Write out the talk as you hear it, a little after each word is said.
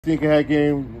Sneakerhead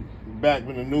Game back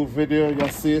with a new video. Y'all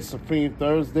see it, Supreme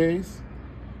Thursdays.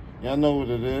 Y'all know what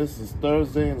it is. It's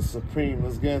Thursday and it's Supreme.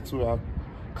 Let's get into it. I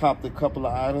copped a couple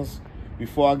of items.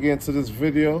 Before I get into this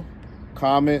video,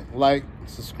 comment, like,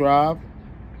 subscribe,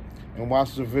 and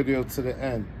watch the video to the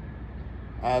end.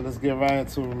 Alright, let's get right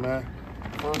into it, man.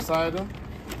 First item,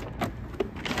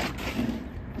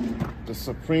 the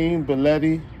Supreme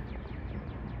Bialetti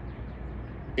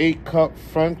 8-cup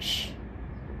French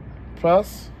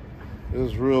press.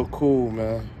 It's real cool,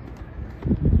 man.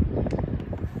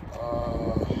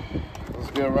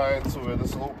 Let's get right into it.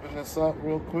 Let's open this up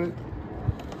real quick.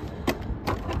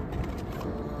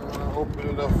 Open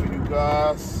it up for you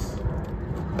guys.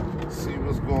 See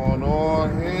what's going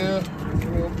on here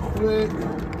real quick.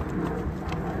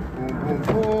 Boom, boom,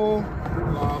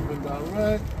 boom. Live and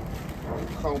direct.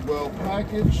 Come well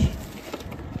packaged.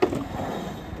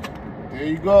 There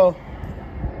you go.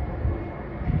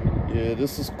 Yeah,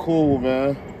 this is cool,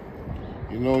 man.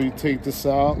 You know, you take this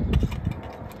out.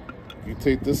 You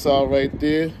take this out right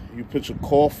there. You put your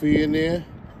coffee in there.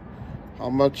 How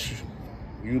much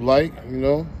you like, you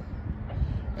know.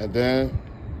 And then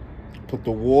put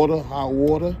the water, hot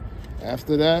water.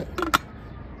 After that,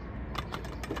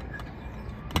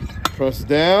 press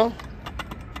down.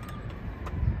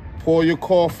 Pour your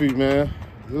coffee, man.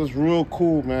 This is real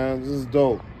cool, man. This is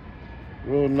dope.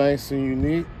 Real nice and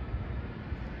unique.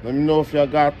 Let me know if y'all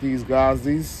got these, guys.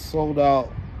 These sold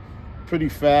out pretty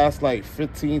fast, like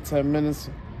 10 minutes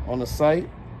on the site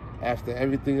after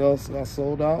everything else got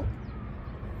sold out.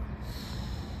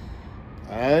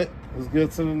 All right, let's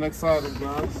get to the next item,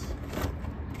 guys.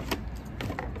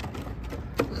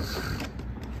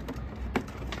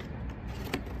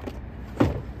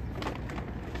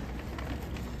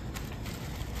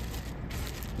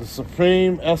 The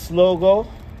Supreme S logo,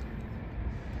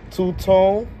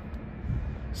 two-tone,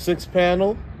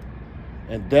 6-panel,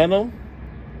 and denim.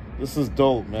 This is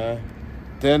dope, man.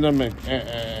 Denim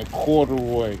and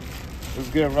corduroy. Let's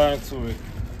get right into it.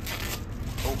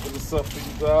 Open this up for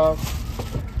you guys.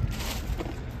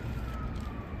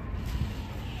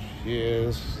 Yeah,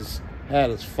 this hat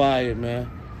is fire, man.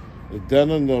 The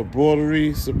denim, the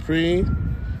embroidery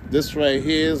Supreme. This right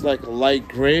here is like a light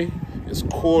gray. It's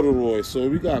corduroy. So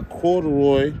we got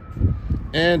corduroy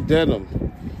and denim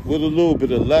with a little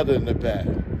bit of leather in the back.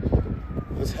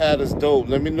 This hat is dope.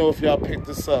 Let me know if y'all picked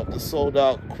this up. This sold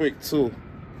out quick too.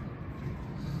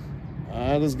 All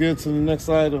right, let's get to the next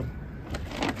item.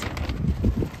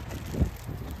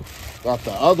 Got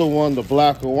the other one, the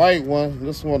black and white one.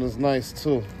 This one is nice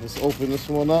too. Let's open this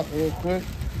one up real quick.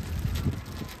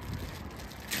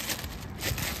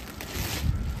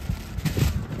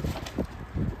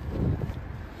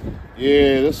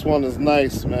 Yeah, this one is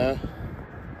nice, man.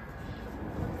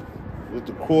 With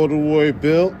the corduroy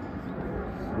build.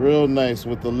 Real nice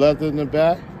with the leather in the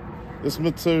back. This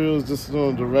material is just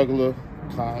the regular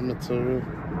cotton material.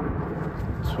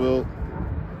 Twill.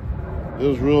 It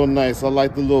was real nice. I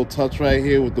like the little touch right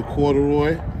here with the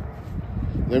corduroy.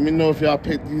 Let me know if y'all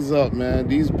picked these up, man.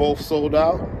 These both sold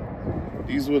out.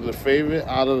 These were the favorite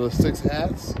out of the 6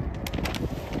 hats.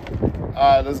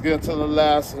 All right, let's get to the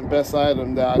last and best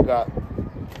item that I got.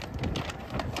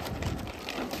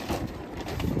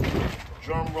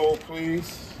 Drum roll,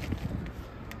 please.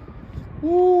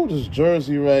 Woo, this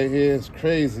jersey right here is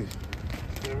crazy.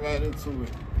 Let's get right into it.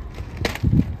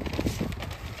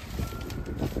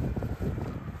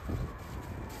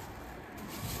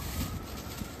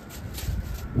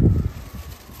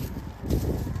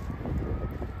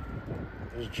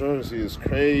 This jersey is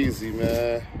crazy,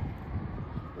 man.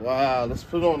 Wow, let's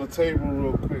put it on the table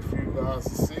real quick for you guys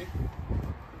to see.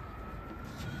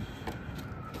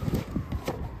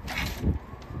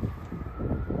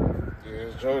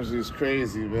 Jersey is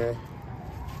crazy, man.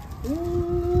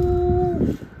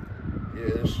 Ooh.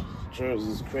 Yeah, this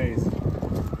jersey is crazy.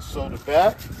 So the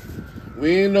back,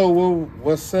 we didn't know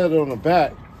what said on the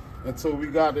back until we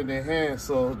got it in hand.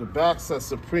 So the back says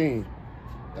Supreme.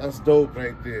 That's dope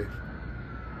right there.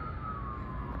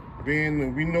 We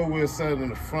know what it said in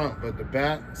the front, but the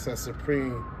back says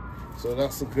Supreme. So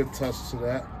that's a good touch to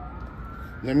that.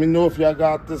 Let me know if y'all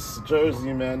got this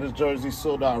jersey, man. This jersey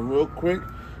sold out real quick.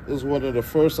 This is one of the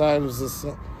first items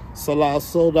that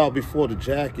sold out before the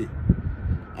jacket.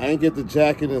 I didn't get the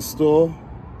jacket in store,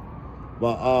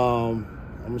 but I'm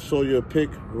gonna show you a pic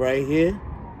right here.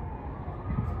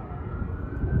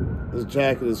 This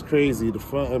jacket is crazy, the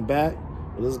front and back.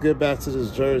 But let's get back to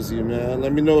this jersey, man.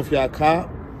 Let me know if y'all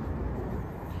cop.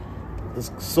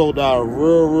 This sold out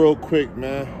real quick,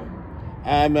 man.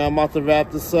 All right, man, I'm about to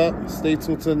wrap this up. Stay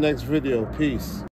tuned to the next video. Peace.